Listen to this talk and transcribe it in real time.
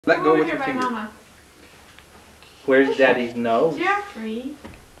Let go with your finger. Mama. Where's Daddy's nose? Jeffrey.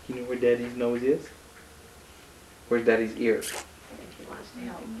 You know where Daddy's nose is? Where's Daddy's ear? If he wants to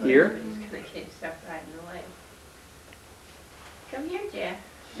help. Ear? He's gonna keep stuff right in the way. Come here, Jeff.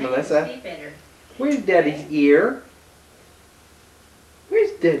 Melissa? See better. Where's Daddy's ear?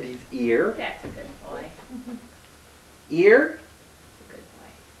 Where's Daddy's ear? That's a good boy. Ear? Good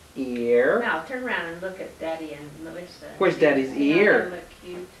boy. Ear? Now turn around and look at Daddy and Melissa. Where's Daddy's You know ear? they look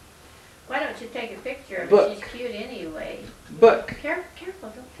cute. Why don't you take a picture of Book. her? She's cute anyway. Book. Careful,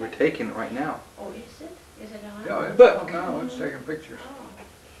 don't. We're taking it right now. Oh, is it? Is it on? Yeah, it's Book. on now. It's taking pictures.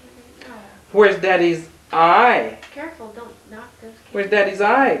 Oh. No. Where's Daddy's eye? Careful, don't knock those. Where's Daddy's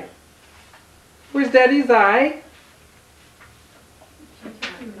eye? Where's Daddy's eye?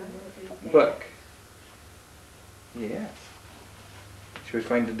 Book. Yes. Should we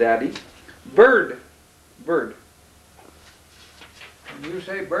find the Daddy? Bird. Bird. Can you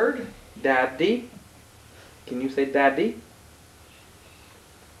say bird? Daddy. Can you say Daddy?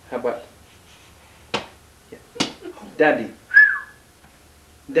 How about? Yeah. Daddy.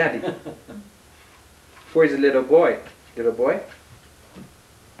 Daddy. Where's the little boy? Little boy?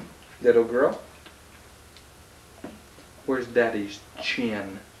 Little girl? Where's Daddy's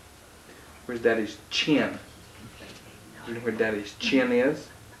chin? Where's Daddy's chin? You know where Daddy's chin is?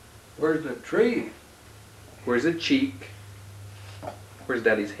 Where's the tree? Where's the cheek? Where's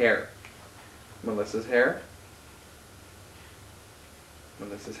Daddy's hair? Melissa's hair?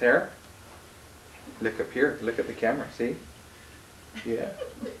 Melissa's hair? Look up here. Look at the camera. See? Yeah.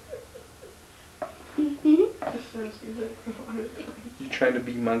 You trying to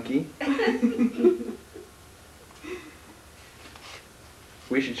be monkey?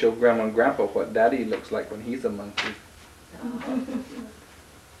 We should show Grandma and Grandpa what Daddy looks like when he's a monkey.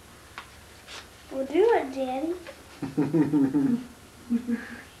 We'll do it, Daddy.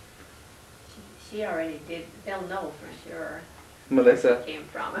 She already did. They'll know for sure. Melissa, Where it came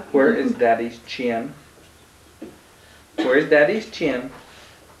from. where is Daddy's chin? Where's Daddy's chin?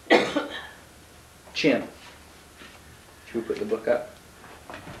 Chin. Should we put the book up?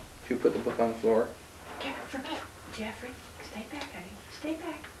 Should we put the book on the floor? Careful, Jeffrey. Stay back, honey. Stay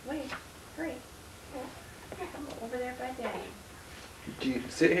back. Wait. Hurry. Over there by Daddy. Do you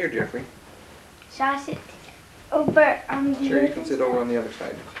sit here, Jeffrey? Shall I sit over on the Sure, you can sit over on the other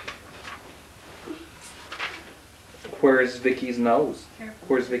side. Where's Vicky's nose? Careful.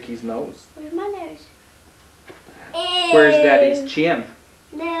 Where's Vicky's nose? Where's my nose? Where's Daddy's chin?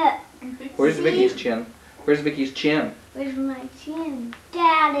 Look. Where's Vicky's chin? Where's Vicky's chin? Where's my chin?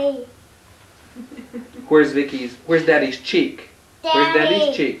 Daddy. Where's Daddy's cheek? Where's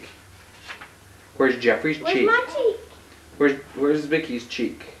Daddy's cheek? Where's Jeffrey's Where's cheek? my cheek? Where's Vicky's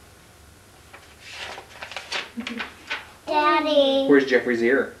cheek? Daddy. Where's Jeffrey's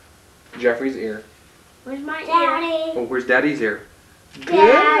ear? Jeffrey's ear. Where's my Daddy? Oh, where's Daddy's ear? Good.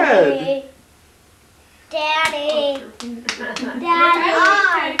 Daddy. Daddy.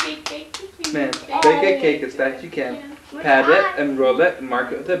 Daddy. Man, bake a cake as fast as you can. Pat it and roll it and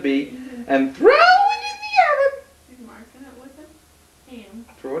mark it with a B and throw it in the oven. He's marking it with a hand.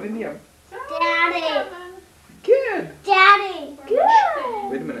 Throw it in the oven. Daddy. Good. Daddy.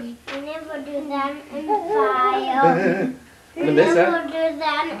 Good. Wait a minute. We never do that in file. We Melissa. never do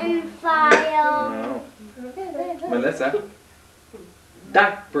that in file. No. Melissa.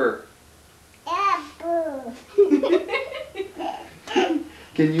 Diaper. Apple.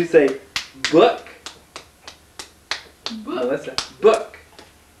 Can you say book? Book. Melissa. Book.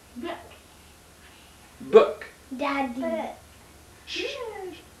 Book. Book. Daddy. Shh.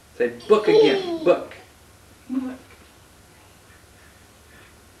 Say book again. Book. Book.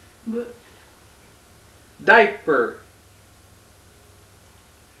 Book. Diaper.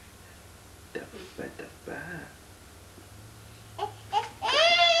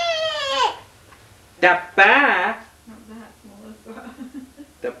 Dapa. Not that, Melissa.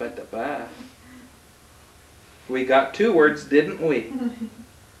 Dapa dapa. We got two words, didn't we?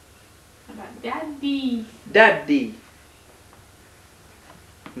 How about Daddy? Daddy.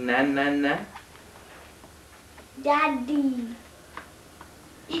 Na na na. Daddy.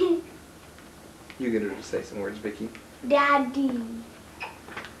 You get her to say some words, Vicky. Daddy.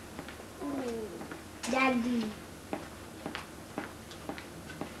 Daddy.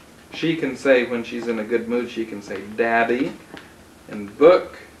 She can say when she's in a good mood, she can say daddy, and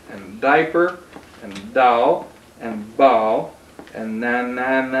book, and diaper, and doll, and ball, and na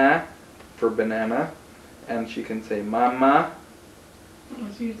na na for banana, and she can say mama,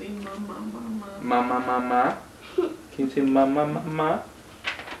 It's usually mama, mama. mama, mama. Can you say mama, mama,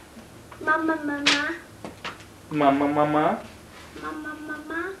 Mama, mama. mama, mama? Mama,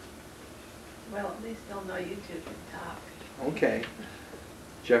 mama. still know you two can talk. Okay.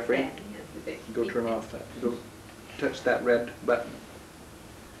 Jeffrey, Daddy has the big go turn speaker. off that. Go touch that red button.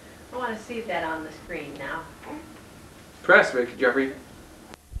 I want to see that on the screen now. Press, Jeffrey.